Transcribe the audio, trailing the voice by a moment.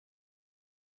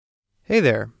Hey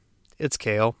there, it's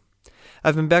Kale.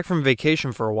 I've been back from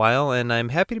vacation for a while, and I'm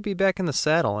happy to be back in the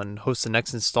saddle and host the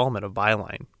next installment of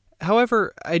Byline.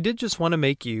 However, I did just want to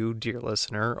make you, dear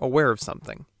listener, aware of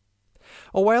something.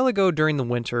 A while ago during the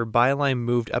winter, Byline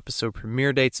moved episode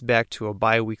premiere dates back to a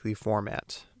bi-weekly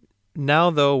format.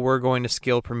 Now, though, we're going to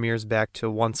scale premieres back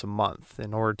to once a month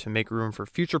in order to make room for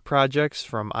future projects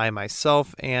from I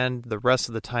myself and the rest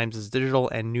of the Times' digital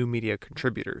and new media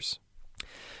contributors.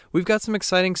 We've got some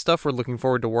exciting stuff we're looking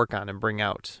forward to work on and bring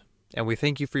out, and we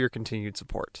thank you for your continued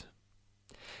support.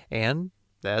 And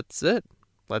that's it.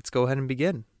 Let's go ahead and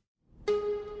begin.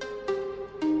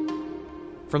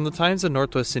 From the Times of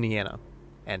Northwest Indiana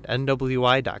and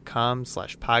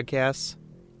NWI.com/podcasts,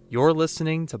 you're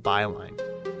listening to Byline,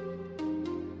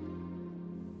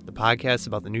 the podcast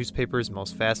about the newspaper's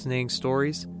most fascinating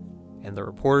stories and the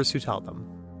reporters who tell them.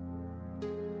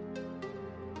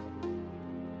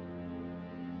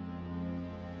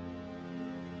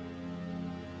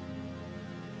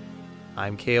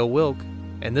 I'm Kale Wilk,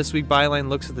 and this week Byline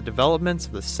looks at the developments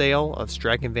of the sale of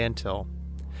Strachan Van Til.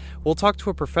 We'll talk to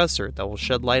a professor that will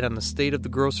shed light on the state of the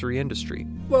grocery industry.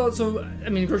 Well,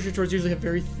 grocery stores usually have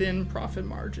very thin profit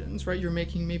margins, right? You're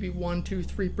making maybe 1%, 2%,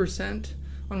 3%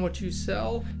 on what you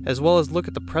sell. As well as look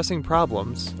at the pressing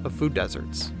problems of food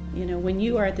deserts. You know, when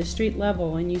you are at the street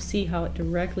level and you see how it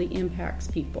directly impacts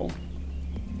people,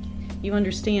 you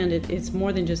understand it's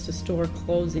more than just a store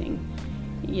closing.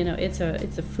 You know, it's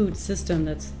a food system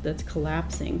that's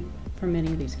collapsing for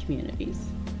many of these communities.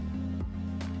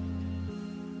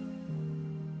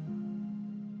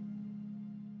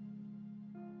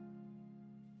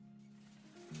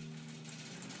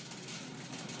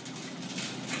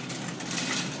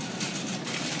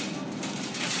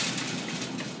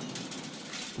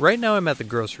 Right now I'm at the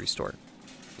grocery store,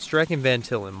 Strachan Van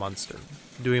Til in Munster,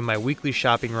 doing my weekly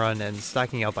shopping run and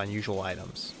stocking up on usual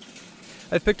items.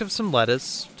 I've picked up some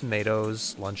lettuce,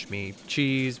 tomatoes, lunch meat,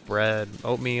 cheese, bread,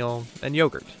 oatmeal, and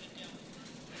yogurt.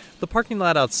 The parking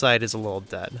lot outside is a little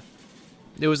dead.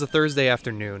 It was a Thursday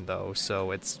afternoon, though,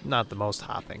 so it's not the most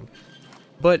hopping.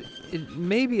 But it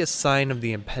may be a sign of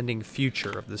the impending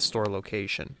future of this store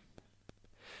location.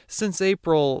 Since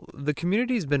April, the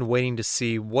community's been waiting to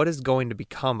see what is going to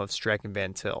become of Strachan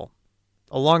Van Til,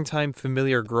 a longtime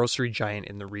familiar grocery giant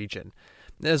in the region,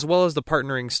 as well as the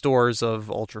partnering stores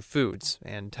of Ultra Foods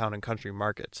and Town and Country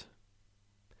Market.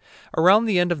 Around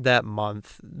the end of that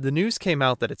month, the news came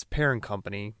out that its parent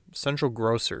company, Central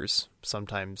Grocers,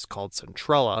 sometimes called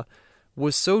Centrella,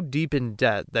 was so deep in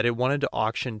debt that it wanted to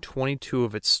auction 22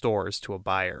 of its stores to a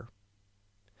buyer.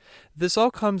 This all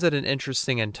comes at an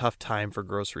interesting and tough time for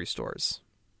grocery stores,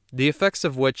 the effects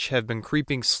of which have been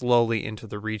creeping slowly into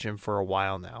the region for a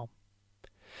while now.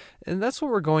 And that's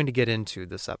what we're going to get into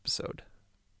this episode.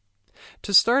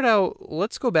 To start out,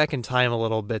 let's go back in time a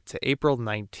little bit to April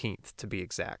 19th, to be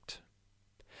exact.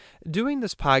 Doing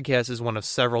this podcast is one of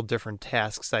several different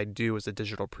tasks I do as a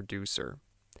digital producer.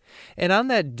 And on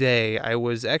that day, I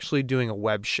was actually doing a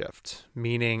web shift,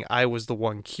 meaning I was the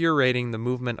one curating the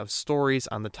movement of stories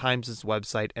on the Times'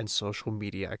 website and social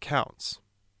media accounts.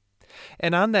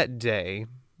 And on that day,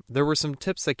 there were some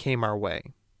tips that came our way,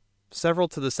 several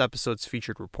to this episode's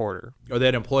featured reporter. Or they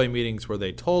had employee meetings where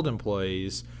they told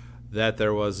employees that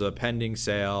there was a pending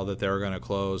sale, that they were going to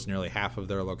close nearly half of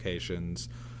their locations,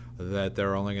 that there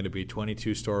are only going to be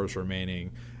 22 stores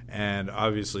remaining. And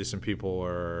obviously some people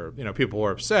were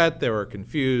upset, they were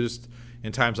confused.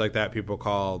 In times like that, people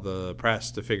call the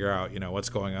press to figure out, what's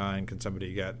going on. Can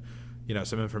somebody get,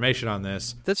 some information on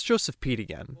this? That's Joseph Pete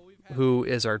again, who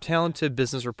is our talented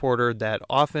business reporter that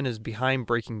often is behind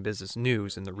breaking business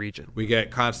news in the region. We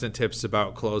get constant tips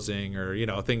about closing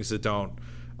or, things that don't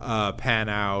pan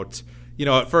out.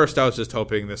 At first I was just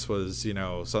hoping this was,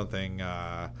 something,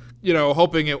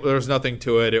 hoping there was nothing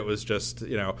to it. It was just,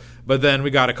 but then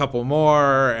we got a couple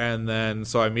more. And then,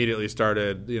 so I immediately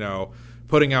started,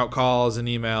 putting out calls and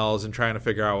emails and trying to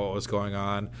figure out what was going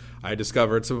on. I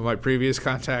discovered some of my previous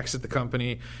contacts at the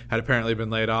company had apparently been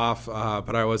laid off.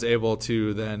 But I was able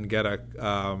to then get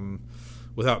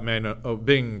without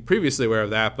being previously aware of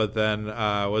that, but then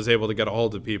was able to get a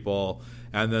hold of people.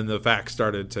 And then the facts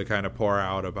started to kind of pour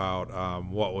out about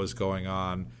what was going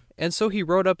on. And so he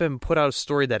wrote up and put out a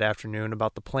story that afternoon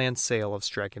about the planned sale of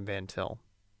Strachan Van Til.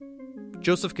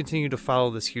 Joseph continued to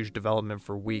follow this huge development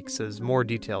for weeks as more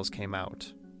details came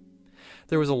out.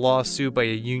 There was a lawsuit by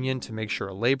a union to make sure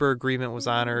a labor agreement was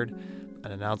honored,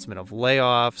 an announcement of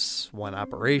layoffs, when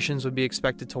operations would be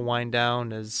expected to wind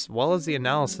down, as well as the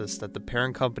analysis that the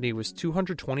parent company was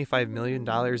 $225 million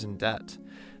in debt,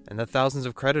 and that thousands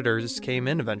of creditors came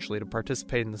in eventually to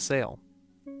participate in the sale.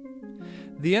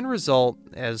 The end result,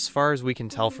 as far as we can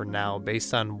tell for now,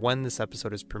 based on when this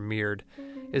episode is premiered,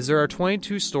 is there are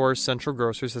 22 stores Central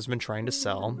Grocers has been trying to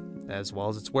sell, as well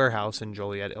as its warehouse in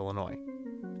Joliet, Illinois.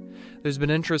 There's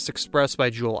been interest expressed by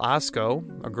Jewel Osco,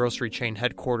 a grocery chain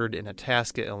headquartered in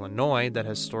Itasca, Illinois, that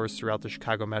has stores throughout the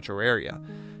Chicago metro area,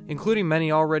 including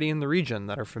many already in the region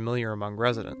that are familiar among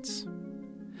residents.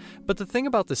 But the thing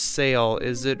about the sale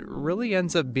is it really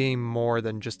ends up being more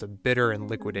than just a bidder and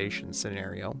liquidation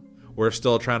scenario. We're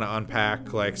still trying to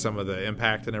unpack like some of the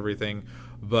impact and everything,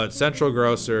 but Central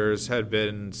Grocers had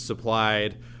been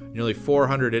supplied nearly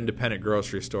 400 independent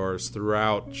grocery stores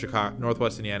throughout Chicago,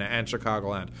 Northwest Indiana and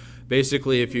Chicagoland.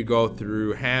 Basically, if you go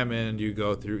through Hammond, you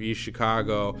go through East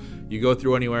Chicago, you go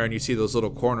through anywhere and you see those little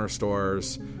corner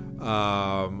stores,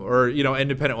 or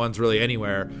independent ones really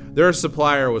anywhere, their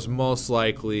supplier was most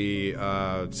likely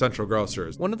Central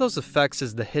Grocers. One of those effects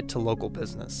is the hit to local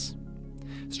business.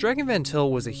 Strachan Van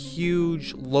Til was a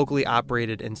huge, locally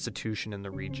operated institution in the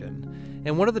region,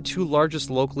 and one of the two largest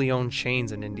locally owned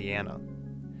chains in Indiana.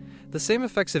 The same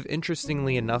effects have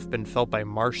interestingly enough been felt by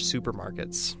Marsh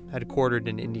Supermarkets, headquartered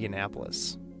in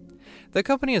Indianapolis. That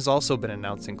company has also been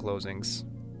announcing closings.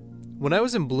 When I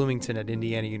was in Bloomington at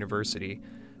Indiana University,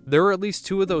 there were at least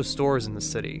 2 of those stores in the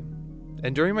city,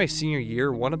 and during my senior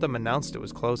year, one of them announced it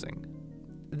was closing.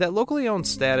 That locally owned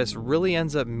status really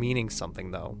ends up meaning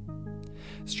something, though.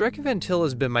 Strachan Van Til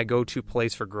has been my go-to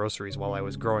place for groceries while I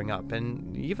was growing up,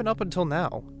 and even up until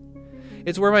now.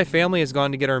 It's where my family has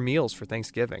gone to get our meals for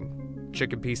Thanksgiving,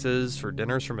 chicken pieces for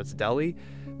dinners from its deli,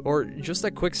 or just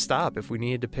a quick stop if we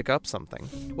needed to pick up something.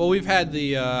 Well, we've had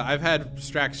I've had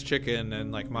Strax chicken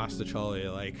and like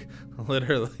mastacholi like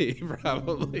literally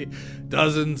probably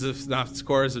dozens if not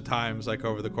scores of times like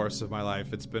over the course of my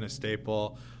life. It's been a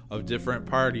staple of different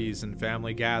parties and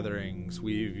family gatherings.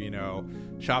 We've,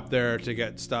 shopped there to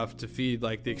get stuff to feed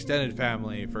like the extended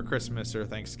family for Christmas or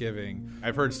Thanksgiving.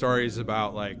 I've heard stories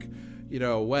about like,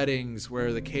 weddings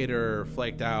where the caterer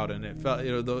flaked out and it felt,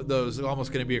 there was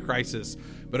almost going to be a crisis,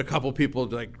 but a couple people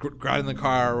like got in the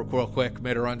car real quick,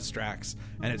 made a run to Strax,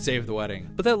 and it saved the wedding.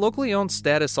 But that locally owned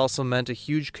status also meant a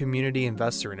huge community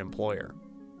investor and employer.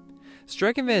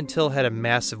 Strachan Van Til had a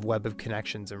massive web of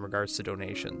connections in regards to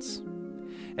donations.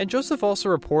 And Joseph also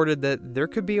reported that there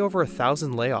could be over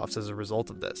 1,000 layoffs as a result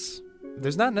of this.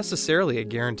 There's not necessarily a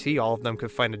guarantee all of them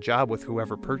could find a job with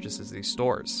whoever purchases these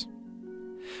stores.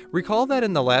 Recall that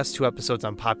in the last 2 episodes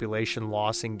on population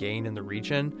loss and gain in the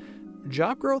region,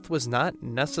 job growth was not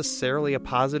necessarily a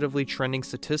positively trending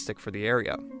statistic for the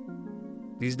area.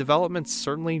 These developments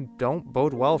certainly don't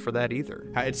bode well for that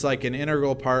either. It's like an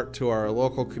integral part to our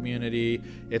local community.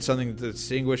 It's something that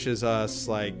distinguishes us,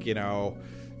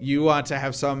 you want to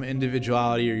have some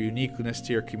individuality or uniqueness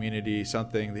to your community,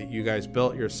 something that you guys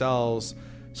built yourselves,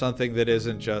 something that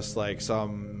isn't just like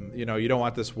you don't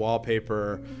want this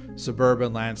wallpaper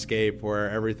suburban landscape where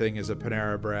everything is a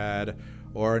Panera Bread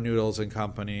or a Noodles and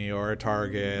Company or a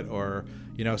Target or,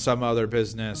 some other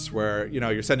business where,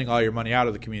 you're sending all your money out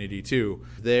of the community too.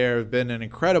 There have been an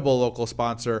incredible local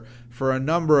sponsor for a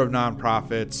number of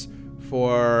nonprofits,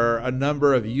 for a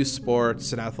number of youth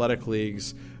sports and athletic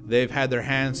leagues. They've had their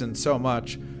hands in so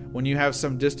much. When you have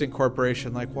some distant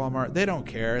corporation like Walmart, they don't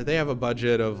care. They have a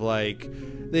budget of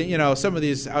some of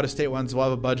these out-of-state ones will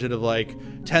have a budget of like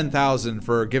 $10,000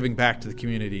 for giving back to the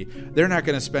community. They're not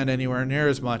going to spend anywhere near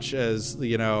as much as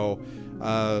Strachan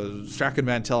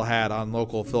Van Til had on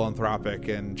local philanthropic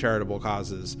and charitable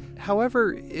causes.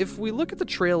 However, if we look at the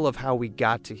trail of how we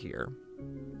got to here,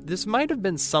 this might have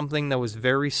been something that was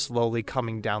very slowly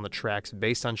coming down the tracks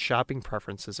based on shopping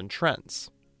preferences and trends.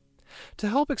 To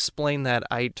help explain that,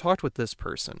 I talked with this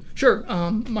person. Sure.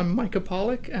 I'm Micah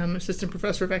Pollock. I'm assistant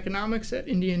professor of economics at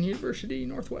Indiana University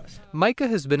Northwest. Micah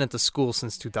has been at the school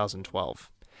since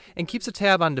 2012 and keeps a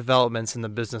tab on developments in the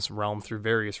business realm through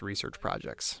various research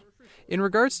projects. In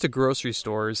regards to grocery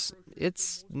stores,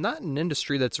 it's not an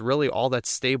industry that's really all that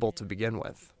stable to begin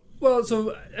with. Well,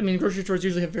 grocery stores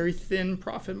usually have very thin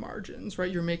profit margins,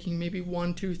 right? You're making maybe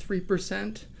 1%, 2%,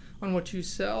 3% on what you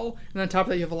sell, and on top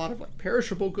of that you have a lot of like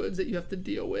perishable goods that you have to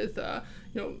deal with,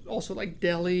 also like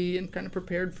deli and kind of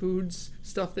prepared foods,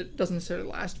 stuff that doesn't necessarily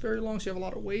last very long, so you have a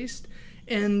lot of waste.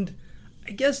 And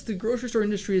I guess the grocery store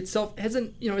industry itself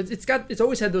hasn't, it's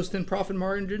always had those thin profit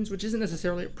margins, which isn't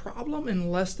necessarily a problem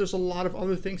unless there's a lot of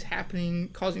other things happening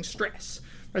causing stress,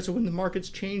 right? So when the market's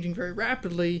changing very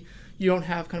rapidly, you don't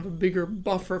have kind of a bigger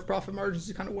buffer of profit margins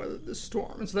to kind of weather the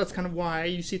storm. And so that's kind of why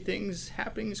you see things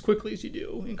happening as quickly as you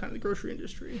do in kind of the grocery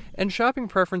industry. And shopping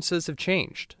preferences have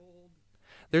changed.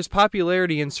 There's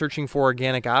popularity in searching for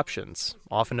organic options,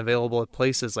 often available at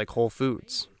places like Whole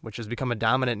Foods, which has become a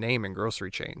dominant name in grocery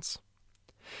chains.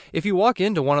 If you walk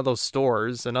into one of those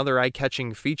stores, another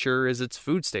eye-catching feature is its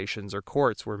food stations or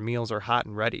courts where meals are hot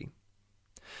and ready.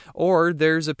 Or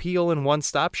there's appeal in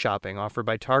one-stop shopping offered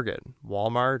by Target,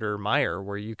 Walmart, or Meijer,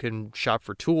 where you can shop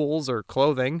for tools or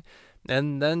clothing,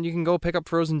 and then you can go pick up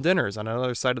frozen dinners on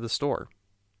another side of the store.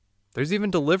 There's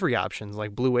even delivery options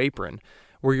like Blue Apron,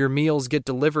 where your meals get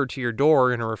delivered to your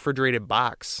door in a refrigerated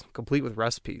box, complete with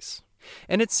recipes.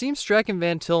 And it seems Strachan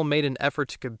Van Til made an effort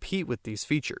to compete with these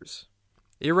features.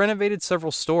 It renovated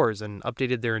several stores and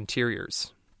updated their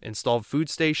interiors, installed food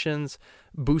stations,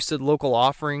 boosted local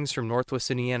offerings from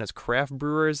Northwest Indiana's craft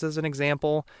brewers as an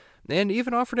example, and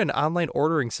even offered an online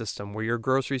ordering system where your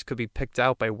groceries could be picked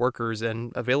out by workers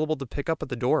and available to pick up at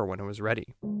the door when it was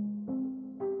ready.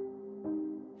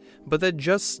 But that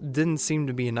just didn't seem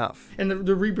to be enough. And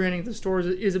the rebranding of the stores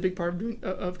is a big part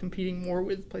of competing more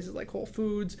with places like Whole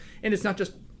Foods. And it's not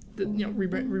just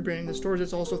rebranding the stores.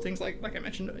 It's also things like I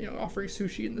mentioned, offering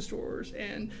sushi in the stores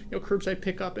and curbside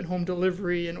pickup and home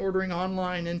delivery and ordering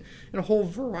online and a whole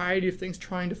variety of things,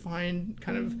 trying to find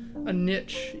kind of a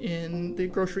niche in the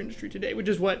grocery industry today, which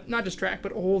is what not just Track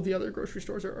but all the other grocery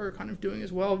stores are kind of doing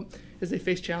as well, as they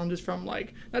face challenges from not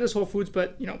just Whole Foods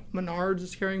but Menards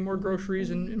is carrying more groceries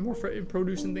and more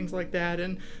produce and things like that,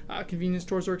 and convenience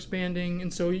stores are expanding,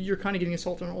 and so you're kind of getting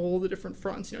assaulted on all the different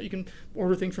fronts. You can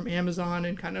order things from Amazon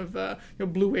and kind of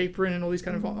Blue Apron and all these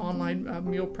kind of online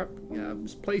meal prep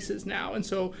places now. And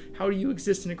so how do you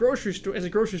exist in a grocery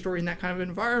store in that kind of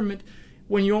environment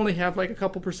when you only have a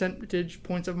couple percentage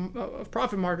points of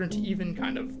profit margin to even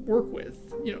kind of work with,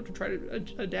 to try to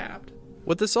adapt?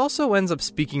 What this also ends up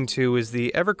speaking to is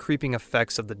the ever-creeping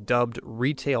effects of the dubbed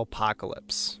retail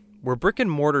apocalypse, where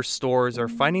brick-and-mortar stores are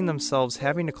finding themselves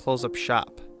having to close up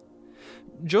shop.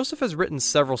 Joseph has written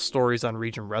several stories on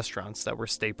region restaurants that were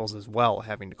staples as well,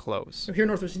 having to close. Here in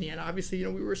Northwest Indiana, obviously,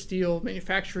 we were steel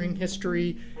manufacturing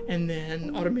history, and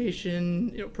then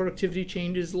automation, productivity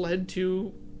changes led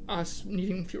to us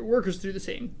needing fewer workers to do the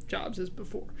same jobs as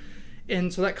before.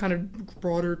 And so that kind of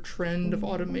broader trend of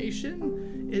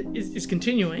automation is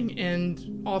continuing.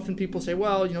 And often people say,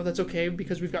 well, that's okay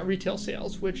because we've got retail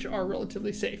sales, which are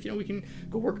relatively safe. We can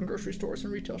go work in grocery stores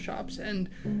and retail shops. And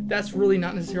that's really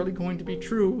not necessarily going to be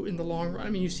true in the long run. I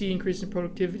mean, you see increase in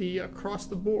productivity across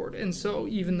the board. And so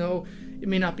even though it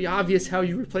may not be obvious how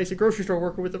you replace a grocery store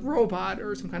worker with a robot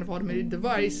or some kind of automated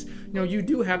device, you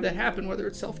do have that happen, whether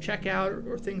it's self-checkout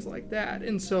or things like that.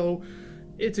 And so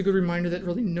it's a good reminder that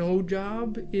really no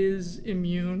job is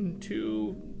immune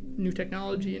to new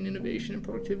technology and innovation and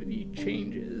productivity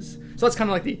changes. So that's kind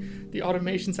of like the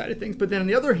automation side of things. But then on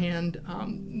the other hand,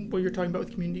 what you're talking about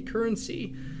with community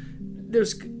currency,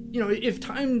 there's, if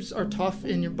times are tough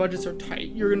and your budgets are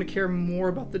tight, you're going to care more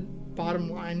about the bottom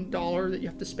line dollar that you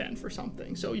have to spend for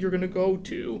something. So you're going to go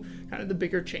to kind of the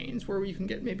bigger chains where you can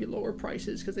get maybe lower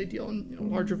prices because they deal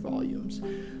in larger volumes.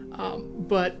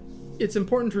 But it's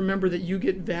important to remember that you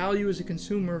get value as a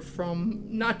consumer from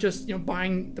not just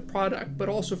buying the product, but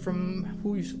also from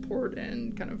who you support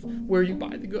and kind of where you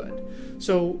buy the good.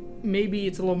 So maybe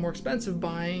it's a little more expensive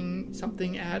buying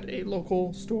something at a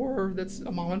local store that's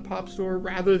a mom and pop store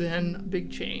rather than a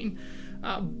big chain.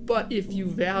 But if you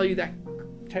value that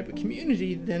type of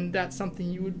community, then that's something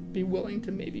you would be willing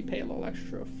to maybe pay a little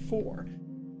extra for.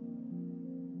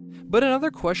 But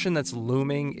another question that's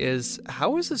looming is,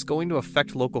 how is this going to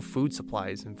affect local food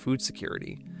supplies and food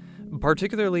security,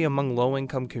 particularly among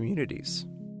low-income communities?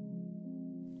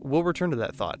 We'll return to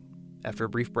that thought after a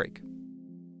brief break.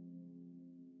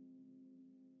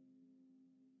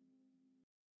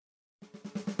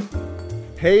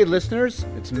 Hey listeners,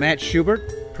 it's Matt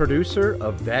Schubert, producer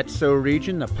of That's So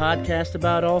Region, the podcast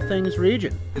about all things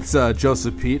region. It's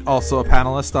Joseph Pete, also a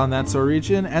panelist on That's So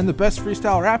Region and the best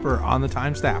freestyle rapper on the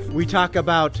Time staff. We talk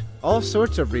about all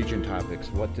sorts of region topics,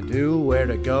 what to do, where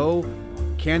to go.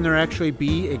 Can there actually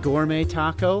be a gourmet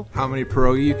taco? How many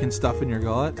pierogi you can stuff in your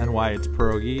gullet and why it's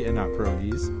pierogi and not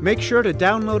pierogies. Make sure to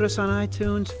download us on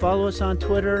iTunes, follow us on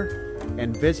Twitter,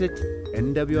 and visit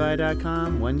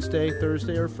NWI.com Wednesday,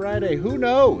 Thursday, or Friday. Who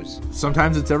knows?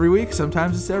 Sometimes it's every week,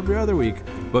 sometimes it's every other week.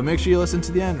 But make sure you listen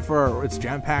to the end it's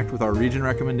jam-packed with our region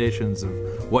recommendations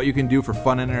of what you can do for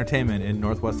fun and entertainment in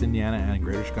Northwest Indiana and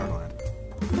Greater Chicagoland.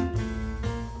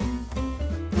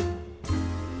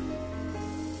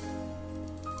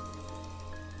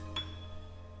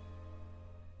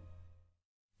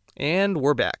 And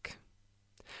we're back.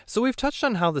 So we've touched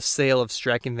on how the sale of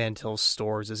Strachan Van Til's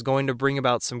stores is going to bring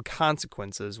about some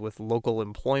consequences with local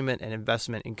employment and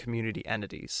investment in community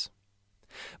entities.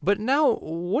 But now,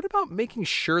 what about making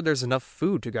sure there's enough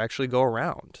food to actually go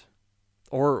around?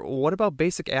 Or what about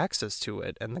basic access to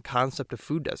it and the concept of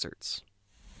food deserts?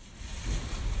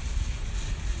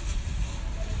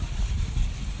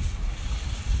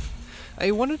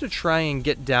 I wanted to try and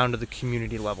get down to the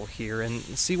community level here and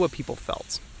see what people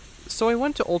felt. So I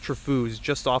went to Ultra Foods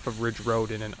just off of Ridge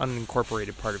Road in an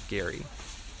unincorporated part of Gary.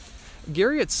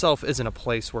 Gary itself isn't a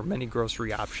place where many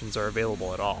grocery options are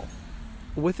available at all.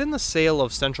 Within the sale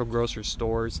of Central Grocer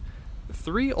stores,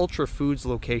 3 Ultra Foods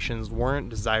locations weren't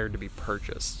desired to be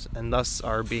purchased, and thus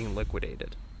are being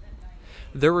liquidated.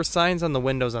 There were signs on the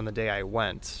windows on the day I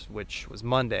went, which was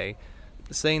Monday,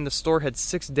 saying the store had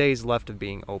 6 days left of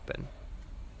being open.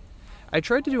 I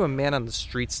tried to do a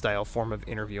man-on-the-street style form of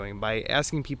interviewing by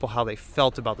asking people how they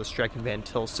felt about the Strachan Van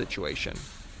Til situation,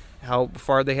 how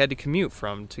far they had to commute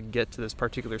from to get to this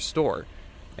particular store,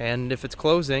 and if its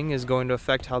closing is going to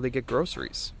affect how they get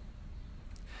groceries.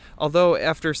 Although,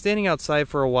 after standing outside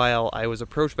for a while, I was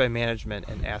approached by management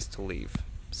and asked to leave,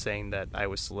 saying that I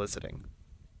was soliciting.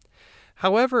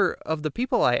 However, of the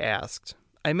people I asked,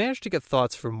 I managed to get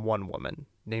thoughts from one woman,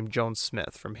 named Joan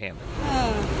Smith from Hammond.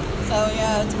 So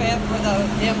yeah, it's bad for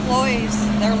the employees.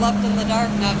 They're left in the dark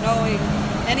not knowing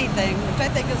anything, which I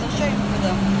think is a shame for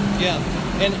them. Yeah,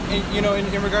 and you know,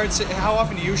 in regards to, how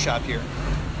often do you shop here?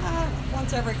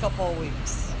 Once every couple of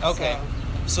weeks. Okay.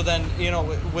 So then, you know,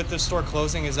 with the store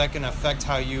closing, is that going to affect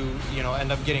how you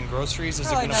end up getting groceries? Is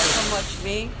Probably it not going to so much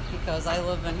me, because I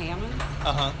live in Hammond.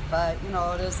 Uh-huh. But,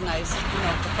 it is nice,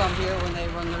 to come here when they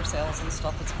run their sales and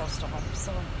stuff. It's close to home.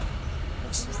 So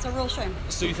it's a real shame.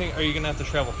 So you think, are you going to have to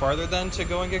travel farther then to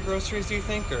go and get groceries, do you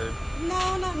think, or?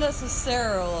 No, not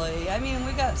necessarily. I mean,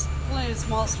 we got plenty of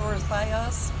small stores by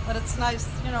us, but it's nice,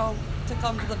 to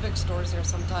come to the big stores here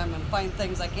sometime and find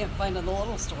things I can't find in the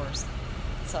little stores.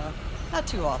 So, not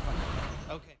too often.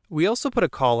 Okay. We also put a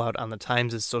call out on the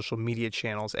Times' social media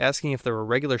channels asking if there were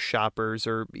regular shoppers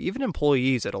or even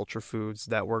employees at Ultra Foods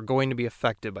that were going to be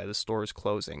affected by the store's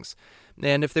closings,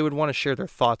 and if they would want to share their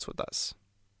thoughts with us.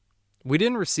 We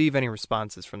didn't receive any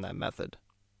responses from that method.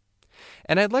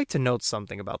 And I'd like to note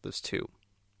something about this too.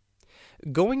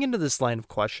 Going into this line of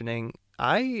questioning,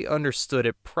 I understood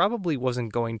it probably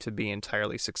wasn't going to be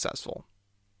entirely successful.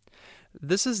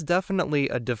 This is definitely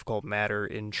a difficult matter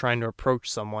in trying to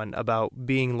approach someone about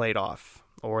being laid off,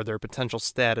 or their potential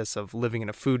status of living in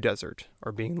a food desert,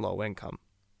 or being low income.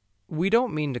 We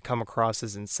don't mean to come across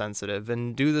as insensitive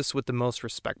and do this with the most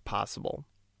respect possible.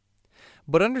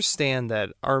 But understand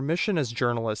that our mission as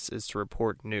journalists is to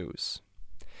report news,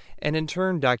 and in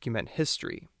turn document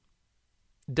history.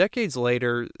 Decades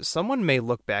later, someone may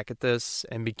look back at this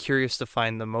and be curious to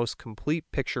find the most complete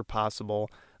picture possible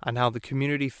on how the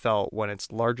community felt when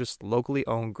its largest locally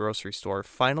owned grocery store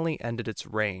finally ended its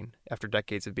reign after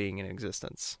decades of being in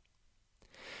existence.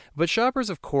 But shoppers,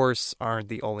 of course, aren't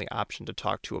the only option to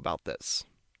talk to about this.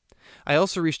 I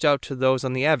also reached out to those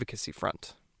on the advocacy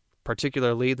front,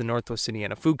 particularly the Northwest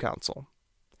Indiana Food Council.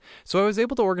 So I was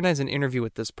able to organize an interview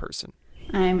with this person.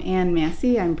 I'm Ann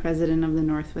Massey. I'm president of the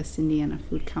Northwest Indiana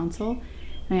Food Council,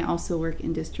 and I also work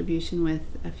in distribution with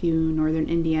a few northern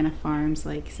Indiana farms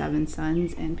like Seven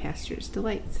Sons and Pastures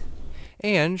Delights.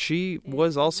 And she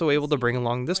was also able to bring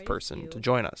along this person to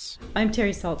join us. I'm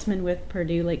Terry Saltzman with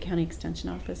Purdue Lake County Extension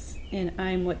Office, and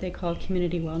I'm what they call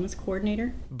Community Wellness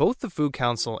Coordinator. Both the Food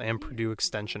Council and Purdue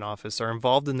Extension Office are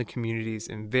involved in the communities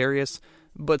in various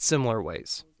but similar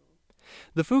ways.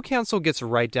 The Food Council gets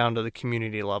right down to the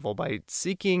community level by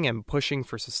seeking and pushing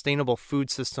for sustainable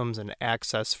food systems and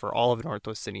access for all of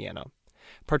Northwest Indiana,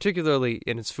 particularly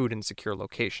in its food insecure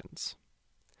locations.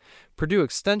 Purdue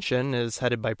Extension is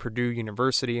headed by Purdue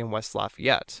University in West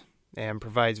Lafayette and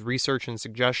provides research and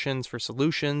suggestions for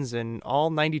solutions in all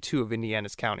 92 of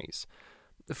Indiana's counties,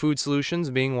 the food solutions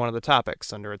being one of the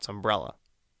topics under its umbrella.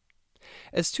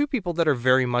 As two people that are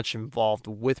very much involved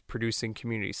with producing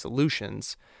community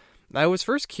solutions, I was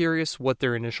first curious what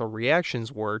their initial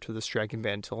reactions were to the Strachan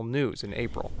Van Til news in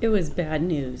April. It was bad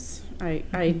news.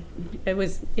 It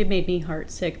made me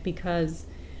heartsick because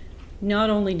not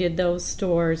only did those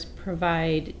stores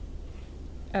provide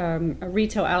a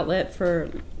retail outlet for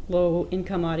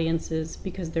low-income audiences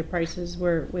because their prices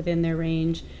were within their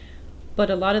range, but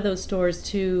a lot of those stores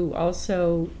too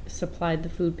also supplied the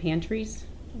food pantries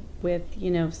with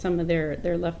some of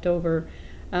their leftover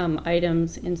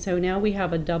items, and so now we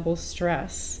have a double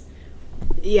stress.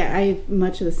 Yeah, I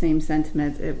much of the same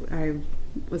sentiment. I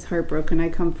was heartbroken. I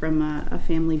come from a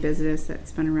family business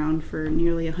that's been around for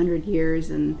nearly 100 years,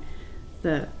 and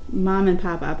the mom and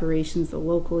pop operations, the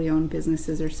locally owned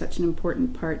businesses, are such an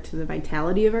important part to the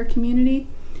vitality of our community.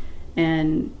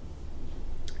 And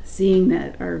seeing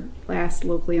that our last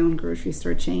locally owned grocery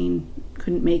store chain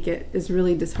couldn't make it is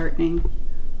really disheartening.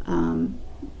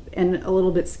 and a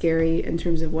little bit scary in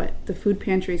terms of what the food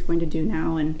pantry is going to do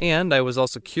now. And I was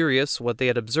also curious what they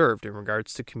had observed in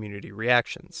regards to community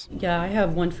reactions. Yeah, I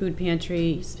have one food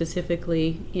pantry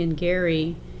specifically in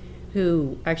Gary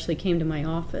who actually came to my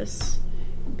office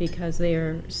because they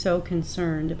are so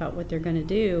concerned about what they're going to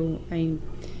do.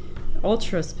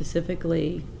 Ultra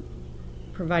specifically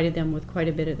provided them with quite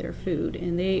a bit of their food,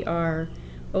 and they are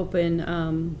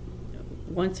open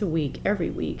once a week, every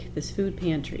week, this food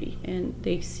pantry, and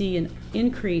they see an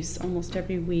increase almost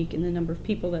every week in the number of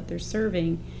people that they're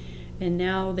serving, and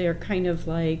now they're kind of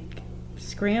like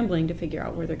scrambling to figure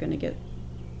out where they're going to get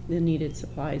the needed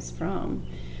supplies from.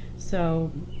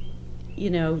 So,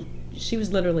 she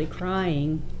was literally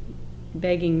crying,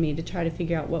 begging me to try to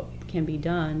figure out what can be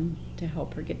done to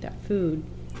help her get that food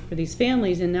for these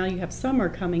families. And now you have summer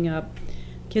coming up.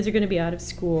 Kids are going to be out of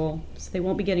school, so they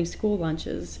won't be getting school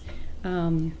lunches.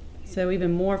 So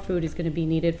even more food is going to be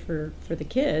needed for the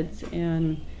kids.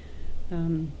 And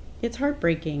it's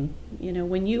heartbreaking,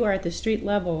 when you are at the street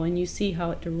level and you see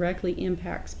how it directly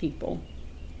impacts people.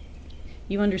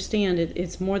 You understand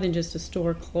it's more than just a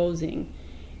store closing.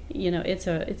 It's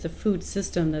a food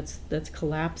system that's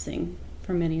collapsing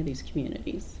for many of these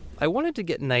communities. I wanted to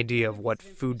get an idea of what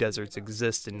food deserts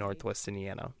exist in Northwest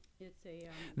Indiana.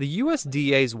 The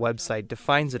USDA's website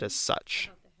defines it as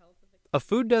such. A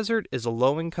food desert is a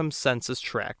low-income census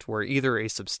tract where either a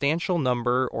substantial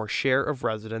number or share of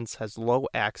residents has low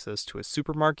access to a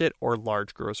supermarket or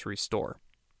large grocery store.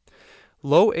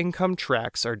 Low-income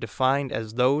tracts are defined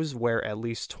as those where at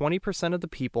least 20% of the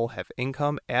people have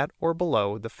income at or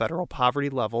below the federal poverty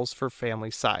levels for family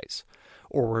size,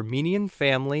 or where median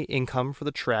family income for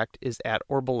the tract is at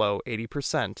or below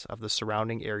 80% of the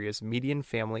surrounding area's median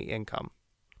family income.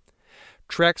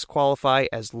 Tracts qualify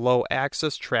as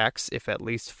low-access tracts if at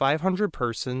least 500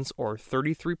 persons, or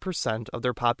 33% of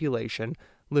their population,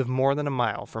 live more than a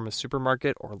mile from a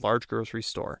supermarket or large grocery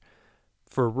store.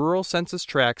 For rural census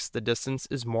tracts, the distance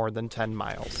is more than 10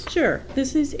 miles. Sure.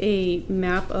 This is a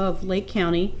map of Lake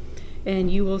County, and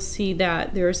you will see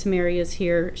that there are some areas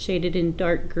here shaded in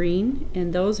dark green,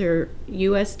 and those are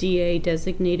USDA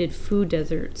designated food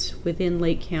deserts within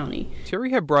Lake County.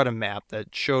 Terry had brought a map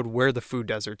that showed where the food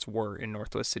deserts were in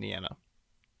Northwest Indiana.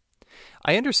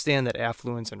 I understand that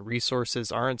affluence and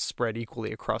resources aren't spread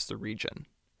equally across the region,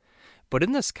 but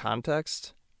in this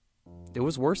context, it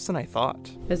was worse than I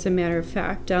thought. As a matter of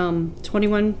fact,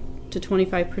 21 to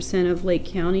 25% of Lake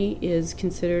County is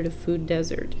considered a food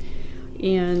desert.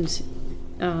 And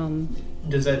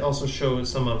does that also show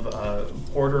some of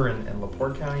Porter and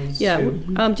LaPorte counties? Yeah,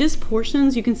 too? Just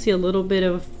portions. You can see a little bit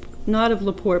of, not of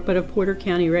LaPorte, but of Porter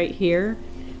County right here.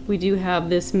 We do have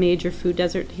this major food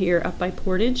desert here up by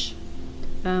Portage,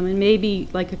 and maybe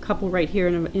like a couple right here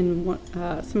in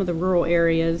some of the rural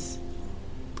areas.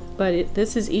 But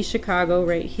this is East Chicago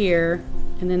right here,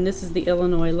 and then this is the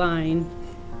Illinois line.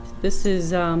 This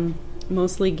is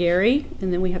mostly Gary,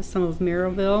 and then we have some of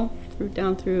Maryville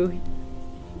down through,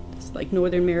 it's like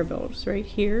northern Maryville, just right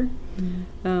here.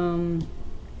 Mm-hmm.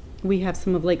 We have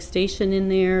some of Lake Station in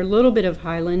there, a little bit of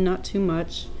Highland, not too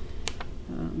much.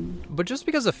 But just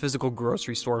because a physical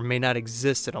grocery store may not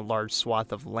exist in a large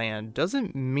swath of land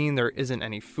doesn't mean there isn't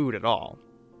any food at all.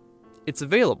 It's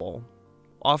available,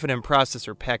 often in processed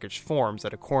or packaged forms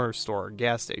at a corner store or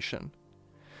gas station.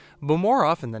 But more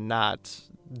often than not,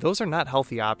 those are not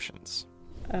healthy options.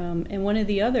 And one of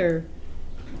the other,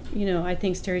 I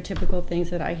think stereotypical things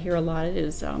that I hear a lot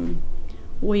is,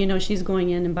 she's going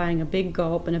in and buying a big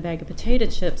gulp and a bag of potato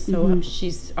chips, so mm-hmm.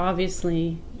 She's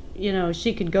obviously,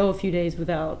 she could go a few days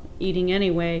without eating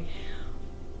anyway.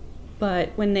 But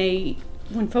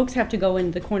when folks have to go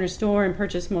into the corner store and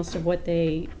purchase most of what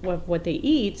they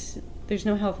eat, there's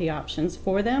no healthy options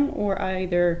for them, or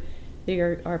either they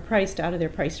are priced out of their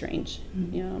price range.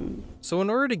 Mm-hmm. So in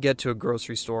order to get to a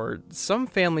grocery store, some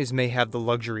families may have the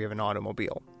luxury of an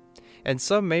automobile, and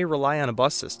some may rely on a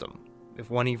bus system,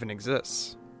 if one even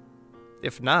exists.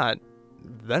 If not,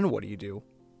 then what do you do?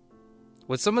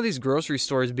 With some of these grocery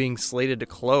stores being slated to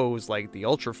close, like the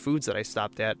Ultra Foods that I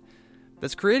stopped at,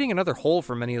 that's creating another hole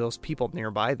for many of those people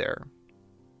nearby there.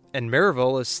 And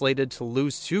Maryville is slated to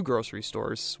lose 2 grocery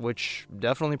stores, which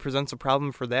definitely presents a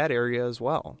problem for that area as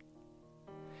well.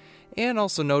 Ann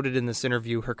also noted in this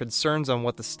interview her concerns on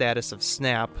what the status of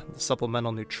SNAP, the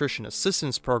Supplemental Nutrition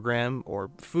Assistance Program,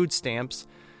 or food stamps,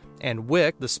 and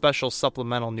WIC, the Special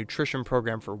Supplemental Nutrition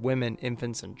Program for Women,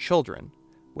 Infants, and Children,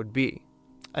 would be.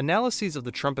 Analyses of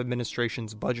the Trump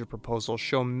administration's budget proposal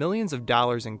show millions of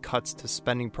dollars in cuts to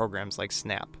spending programs like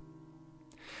SNAP.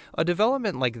 A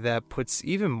development like that puts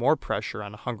even more pressure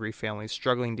on hungry families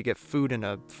struggling to get food in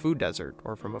a food desert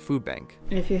or from a food bank.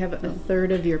 If you have a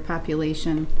third of your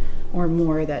population or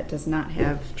more that does not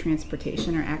have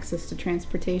transportation or access to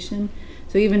transportation,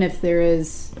 so even if there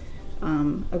is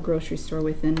a grocery store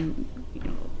within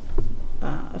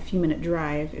a few minute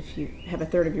drive, if you have a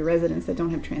third of your residents that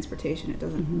don't have transportation, it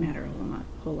doesn't matter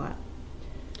a whole lot.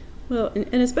 Well,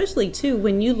 and especially too,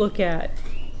 when you look at,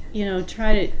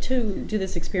 try to do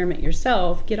this experiment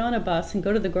yourself, get on a bus and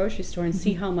go to the grocery store and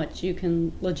see how much you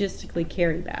can logistically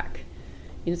carry back.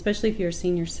 Especially if you're a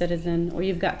senior citizen or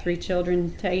you've got 3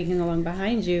 children tagging along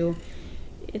behind you,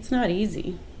 it's not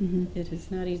easy. It is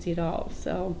not easy at all.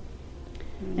 So,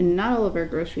 and not all of our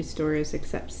grocery stores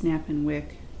accept SNAP and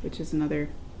WIC, which is another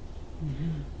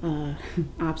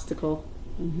obstacle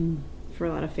for a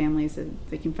lot of families, that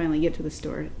they can finally get to the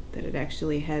store, that it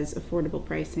actually has affordable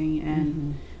pricing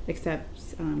and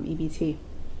accepts EBT.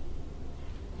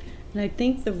 And I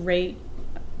think the rate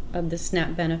of the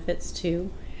SNAP benefits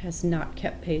too has not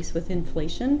kept pace with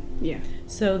inflation. Yeah.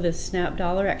 So the SNAP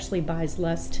dollar actually buys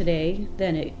less today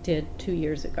than it did 2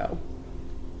 years ago.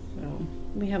 So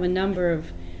we have a number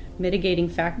of mitigating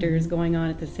factors going on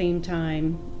at the same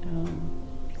time.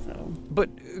 But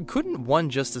couldn't one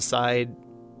just decide,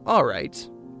 all right,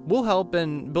 we'll help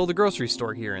and build a grocery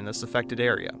store here in this affected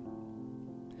area?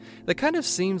 That kind of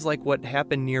seems like what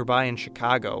happened nearby in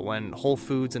Chicago when Whole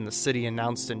Foods in the city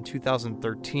announced in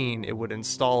 2013 it would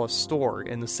install a store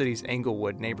in the city's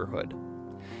Englewood neighborhood.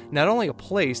 Not only a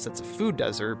place that's a food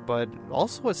desert, but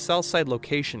also a Southside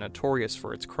location notorious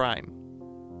for its crime.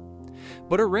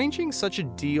 But arranging such a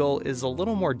deal is a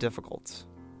little more difficult.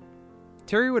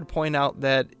 Terry would point out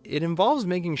that it involves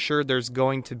making sure there's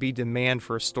going to be demand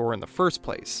for a store in the first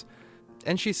place.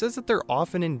 And she says that there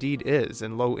often indeed is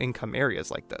in low-income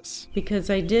areas like this. Because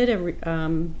I did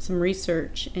some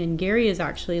research, and Gary is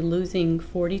actually losing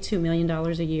 $42 million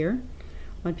a year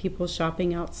on people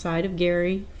shopping outside of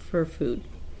Gary for food.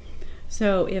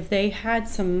 So if they had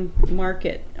some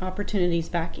market opportunities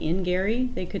back in Gary,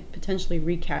 they could potentially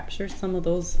recapture some of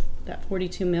that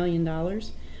 $42 million.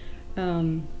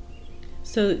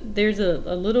 So there's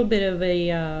a little bit of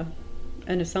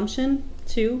an assumption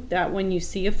too, that when you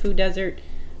see a food desert,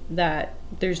 that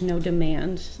there's no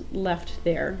demand left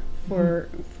there for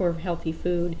healthy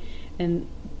food, and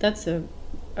that's a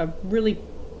really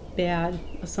bad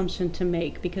assumption to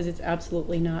make, because it's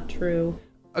absolutely not true.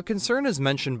 A concern as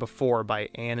mentioned before by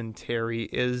Ann and Terry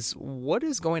is what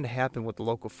is going to happen with the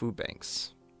local food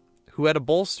banks, who had a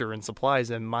bolster in supplies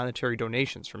and monetary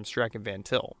donations from Strachan Van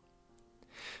Til.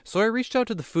 So I reached out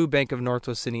to the Food Bank of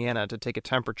Northwest Indiana to take a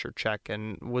temperature check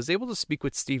and was able to speak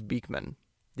with Steve Beekman,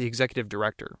 the executive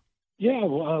director. Yeah,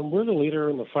 we're the leader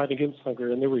in the fight against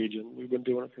hunger in the region. We've been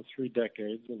doing it for 3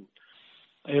 decades, and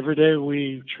every day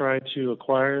we try to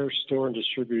acquire, store, and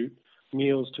distribute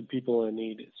meals to people in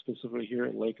need, specifically here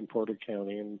in Lake and Porter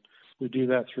County. And we do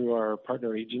that through our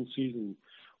partner agencies,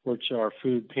 which are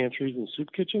food pantries and soup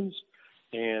kitchens.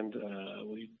 And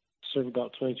we serve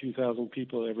about 22,000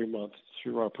 people every month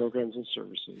through our programs and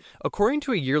services. According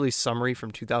to a yearly summary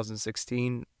from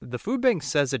 2016, the food bank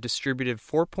says it distributed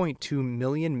 4.2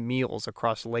 million meals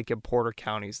across Lake and Porter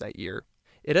counties that year.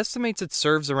 It estimates it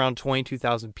serves around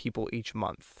 22,000 people each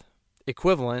month,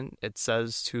 equivalent, it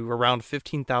says, to around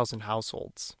 15,000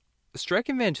 households.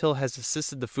 Strachan Van Til has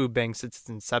assisted the food bank since its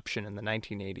inception in the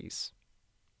 1980s.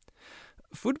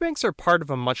 Food banks are part of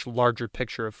a much larger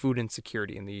picture of food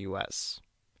insecurity in the U.S.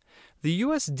 The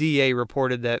USDA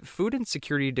reported that food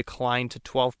insecurity declined to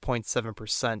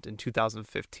 12.7% in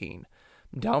 2015,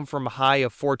 down from a high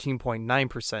of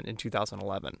 14.9% in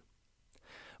 2011.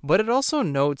 But it also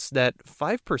notes that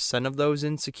 5% of those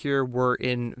insecure were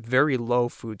in very low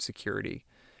food security,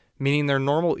 meaning their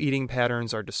normal eating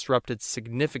patterns are disrupted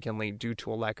significantly due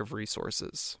to a lack of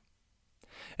resources.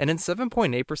 And in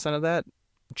 7.8% of that,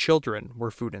 children were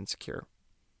food insecure.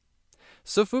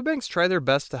 So food banks try their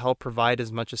best to help provide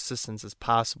as much assistance as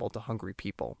possible to hungry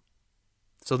people.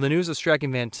 So the news of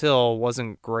Strachan Van Til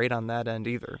wasn't great on that end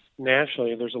either.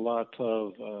 Nationally, there's a lot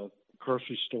of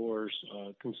grocery stores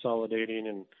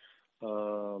consolidating,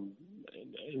 and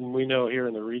we know here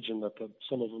in the region that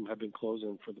some of them have been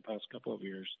closing for the past couple of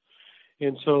years.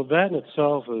 And so that in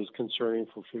itself is concerning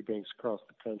for food banks across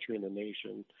the country and the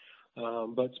nation.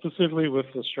 But specifically with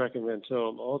the Strachan Van Til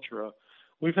and Ultra,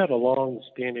 we've had a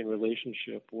long-standing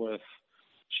relationship with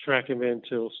Strachan Van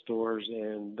Til stores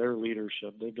and their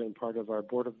leadership. They've been part of our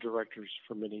board of directors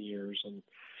for many years, and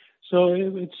so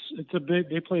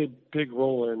they play a big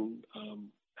role in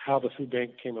how the food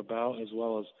bank came about, as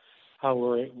well as how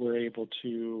we're able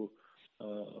to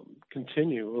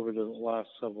continue over the last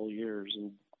several years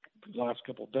and last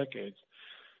couple of decades.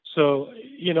 So,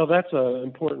 that's an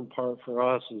important part for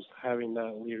us, is having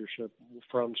that leadership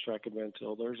from Strachan Van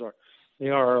Til. They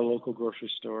are our local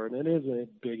grocery store, and it is a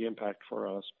big impact for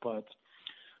us. But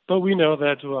we know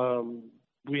that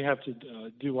we have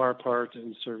to do our part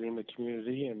in serving the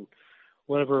community, and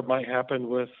whatever might happen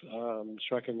with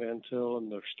Strachan Van Til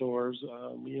and their stores,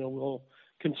 we'll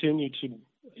continue to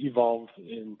evolve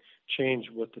and change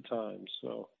with the times.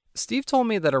 So Steve told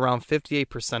me that around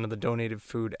 58% of the donated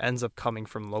food ends up coming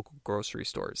from local grocery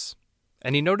stores.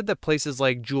 And he noted that places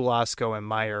like Jewel Osco and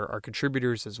Meijer are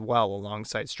contributors as well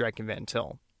alongside Strachan Van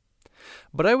Til.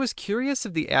 But I was curious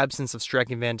if the absence of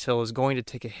Strachan Van Til is going to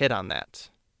take a hit on that.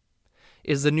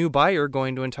 Is the new buyer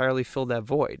going to entirely fill that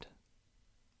void?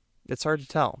 It's hard to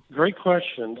tell. Great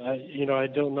question. I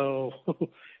don't know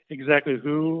exactly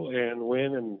who and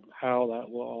when and how that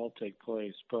will all take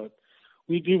place, but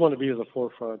we do want to be at the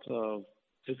forefront of,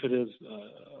 if it is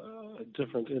a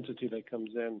different entity that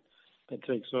comes in that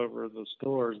takes over the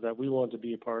stores, that we want to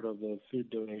be a part of the food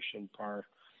donation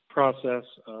process,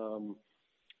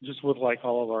 just with like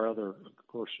all of our other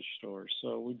grocery stores.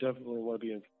 So we definitely want to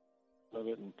be in front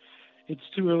of it, and it's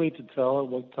too early to tell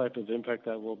what type of impact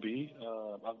that will be.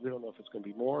 We don't know if it's going to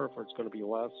be more, if it's going to be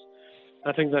less.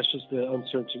 I think that's just the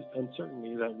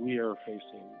uncertainty that we are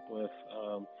facing with.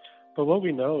 But what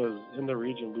we know is in the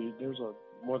region, there's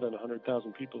more than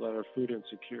 100,000 people that are food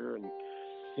insecure, and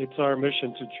it's our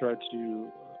mission to try to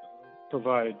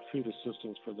provide food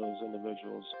assistance for those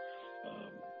individuals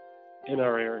in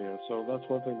our area. So that's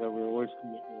one thing that we always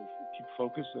keep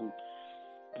focus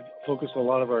a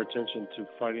lot of our attention to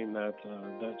fighting that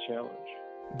challenge.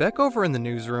 Back over in the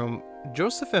newsroom,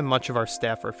 Joseph and much of our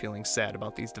staff are feeling sad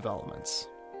about these developments.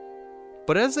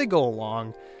 But as they go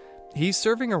along, he's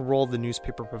serving a role the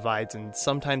newspaper provides in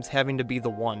sometimes having to be the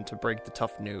one to break the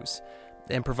tough news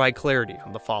and provide clarity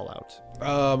on the fallout.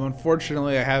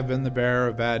 Unfortunately, I have been the bearer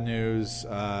of bad news.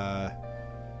 I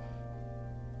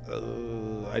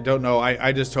don't know.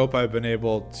 I just hope I've been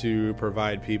able to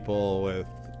provide people with,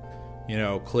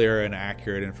 clear and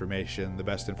accurate information, the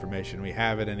best information we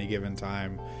have at any given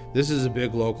time. This is a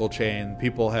big local chain.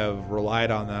 People have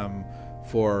relied on them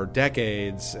for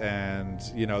decades, and,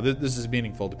 this is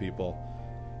meaningful to people.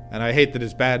 And I hate that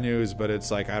it's bad news, but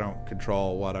it's like I don't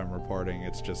control what I'm reporting.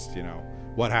 It's just,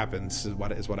 what happens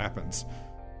is what happens.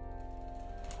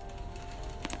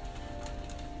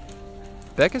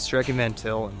 Back at Strachan Van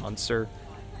Til in Munster,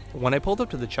 when I pulled up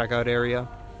to the checkout area,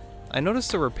 I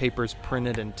noticed there were papers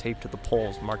printed and taped to the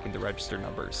poles marking the register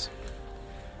numbers.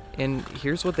 And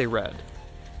here's what they read.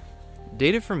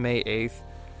 Dated from May 8th,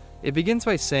 it begins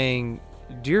by saying,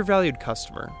 "Dear valued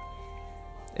customer,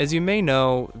 as you may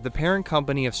know, the parent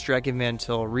company of Strachan Van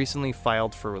Til recently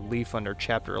filed for relief under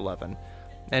Chapter 11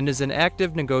 and is in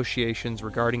active negotiations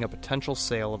regarding a potential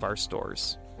sale of our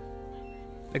stores."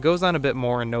 It goes on a bit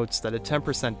more and notes that a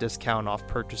 10% discount off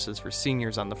purchases for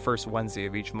seniors on the first Wednesday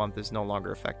of each month is no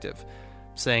longer effective,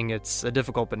 saying it's a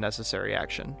difficult but necessary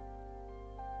action.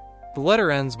 The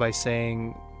letter ends by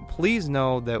saying, "Please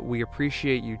know that we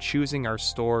appreciate you choosing our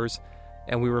stores,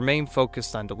 and we remain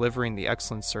focused on delivering the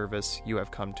excellent service you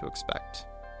have come to expect.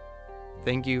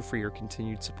 Thank you for your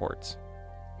continued support.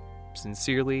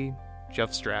 Sincerely,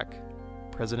 Jeff Strack,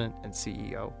 President and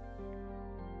CEO."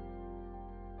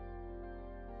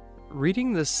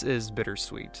 Reading this is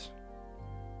bittersweet,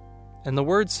 and the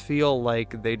words feel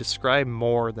like they describe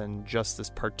more than just this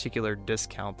particular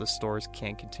discount the stores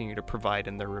can't continue to provide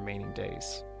in their remaining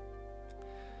days.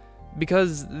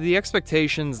 Because the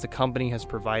expectations the company has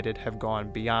provided have gone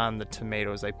beyond the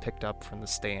tomatoes I picked up from the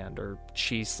stand or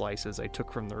cheese slices I took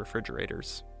from the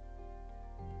refrigerators.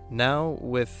 Now,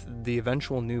 with the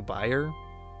eventual new buyer,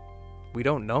 we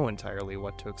don't know entirely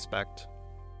what to expect.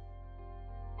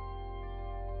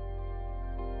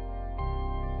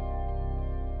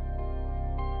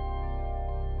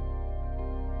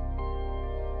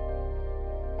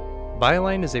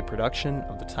 Byline is a production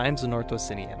of the Times of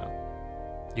Northwest Indiana.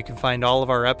 You can find all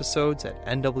of our episodes at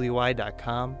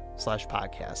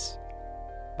nwi.com/podcasts.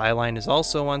 Byline is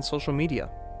also on social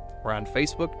media. We're on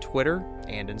Facebook, Twitter,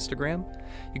 and Instagram.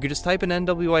 You can just type in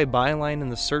NWI Byline in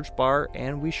the search bar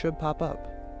and we should pop up.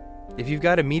 If you've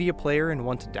got a media player and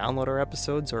want to download our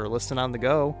episodes or listen on the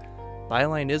go,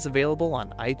 Byline is available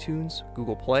on iTunes,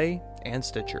 Google Play, and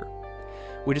Stitcher.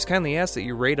 We just kindly ask that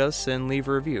you rate us and leave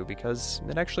a review because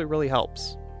it actually really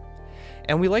helps.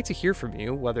 And we like to hear from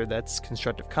you, whether that's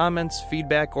constructive comments,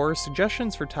 feedback, or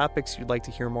suggestions for topics you'd like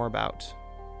to hear more about.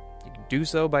 You can do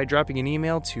so by dropping an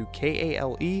email to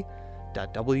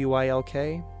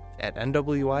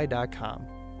kale.wilk@nwi.com.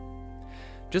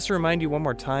 Just to remind you one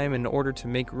more time, in order to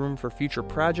make room for future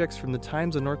projects from the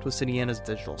Times of Northwest Indiana's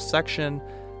digital section,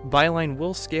 Byline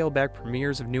will scale back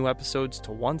premieres of new episodes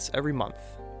to once every month,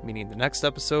 meaning the next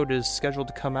episode is scheduled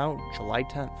to come out July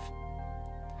 10th.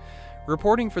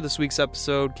 Reporting for this week's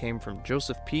episode came from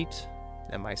Joseph Pete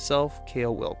and myself,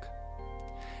 Cale Wilk.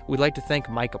 We'd like to thank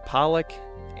Micah Pollock,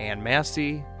 Ann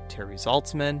Massey, Terry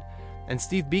Zaltzman, and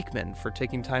Steve Beekman for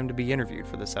taking time to be interviewed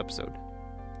for this episode.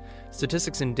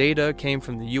 Statistics and data came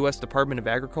from the U.S. Department of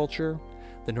Agriculture,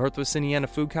 the Northwest Indiana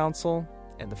Food Council,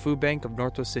 and the Food Bank of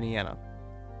Northwest Indiana.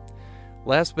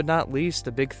 Last but not least,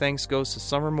 a big thanks goes to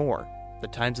Summer Moore, the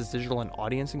Times' digital and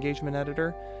audience engagement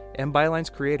editor, and Byline's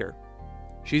creator.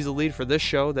 She's the lead for this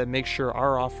show that makes sure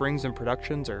our offerings and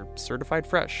productions are certified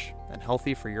fresh and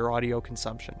healthy for your audio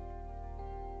consumption.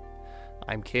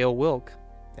 I'm Cale Wilk,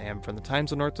 and from the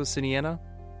Times of Northwest Indiana,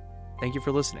 thank you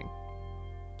for listening.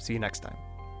 See you next time.